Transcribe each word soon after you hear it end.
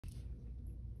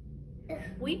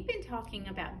We've been talking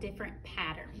about different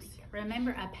patterns.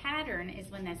 Remember, a pattern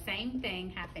is when the same thing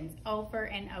happens over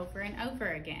and over and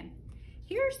over again.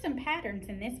 Here are some patterns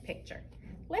in this picture.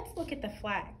 Let's look at the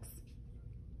flags.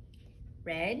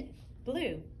 Red,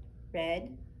 blue,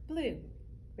 red, blue,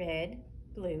 red,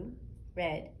 blue,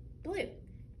 red, blue.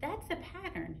 That's a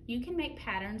pattern. You can make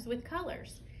patterns with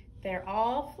colors. They're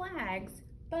all flags,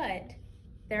 but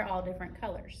they're all different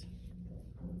colors.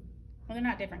 Well, they're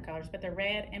not different colors, but they're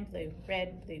red and blue,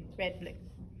 red, blue, red, blue.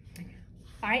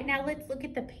 All right, now let's look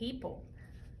at the people.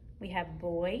 We have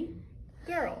boy,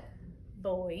 girl,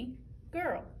 boy,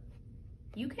 girl.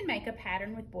 You can make a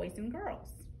pattern with boys and girls.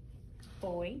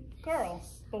 Boy, girl,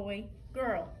 boy,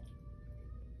 girl.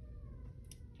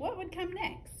 What would come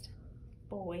next?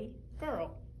 Boy,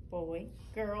 girl, boy,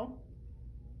 girl,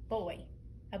 boy.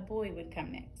 A boy would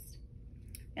come next.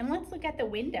 And let's look at the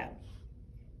window.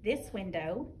 This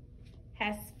window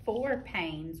has 4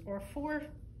 panes or 4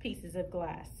 pieces of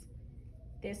glass.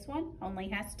 This one only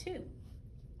has 2.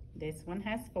 This one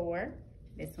has 4.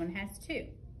 This one has 2.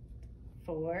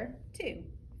 4, 2,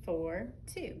 4,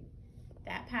 2.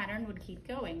 That pattern would keep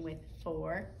going with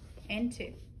 4 and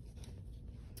 2.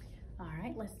 All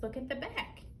right, let's look at the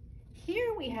back.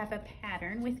 Here we have a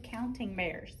pattern with counting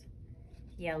bears.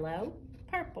 Yellow,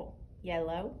 purple,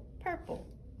 yellow, purple,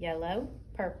 yellow,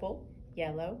 purple,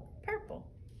 yellow, purple.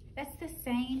 That's the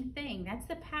same thing. That's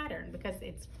the pattern because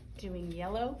it's doing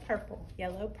yellow, purple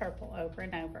over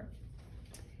and over.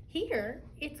 Here,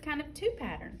 it's kind of 2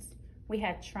 patterns. We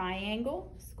have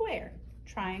triangle, square,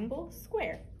 triangle,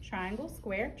 square, triangle,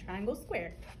 square, triangle,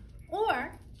 square.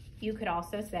 Or you could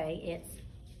also say it's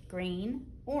green,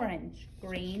 orange,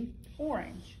 green,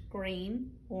 orange,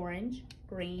 green, orange,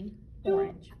 green,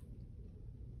 orange.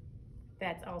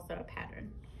 That's also a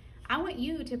pattern. I want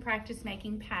you to practice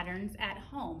making patterns at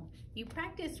home. You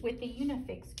practiced with the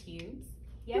Unifix cubes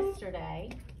yesterday.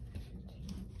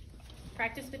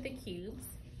 Practice with the cubes.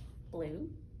 Blue,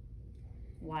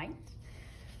 white,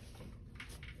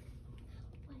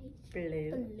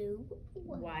 blue,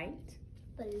 white,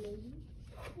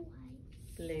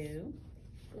 blue,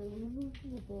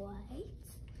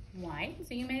 white.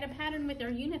 So you made a pattern with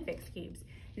your Unifix cubes.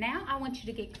 Now I want you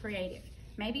to get creative.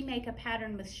 Maybe make a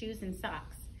pattern with shoes and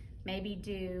socks. Maybe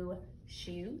do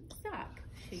shoe, sock,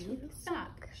 shoe,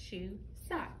 sock, shoe,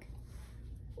 sock.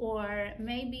 Or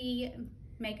maybe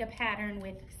make a pattern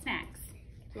with snacks,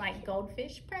 like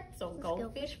goldfish pretzel,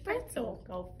 goldfish pretzel,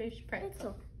 goldfish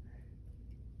pretzel.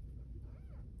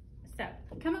 So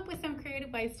come up with some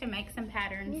creative ways to make some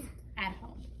patterns at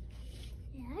home.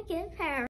 Yeah, I get a pattern.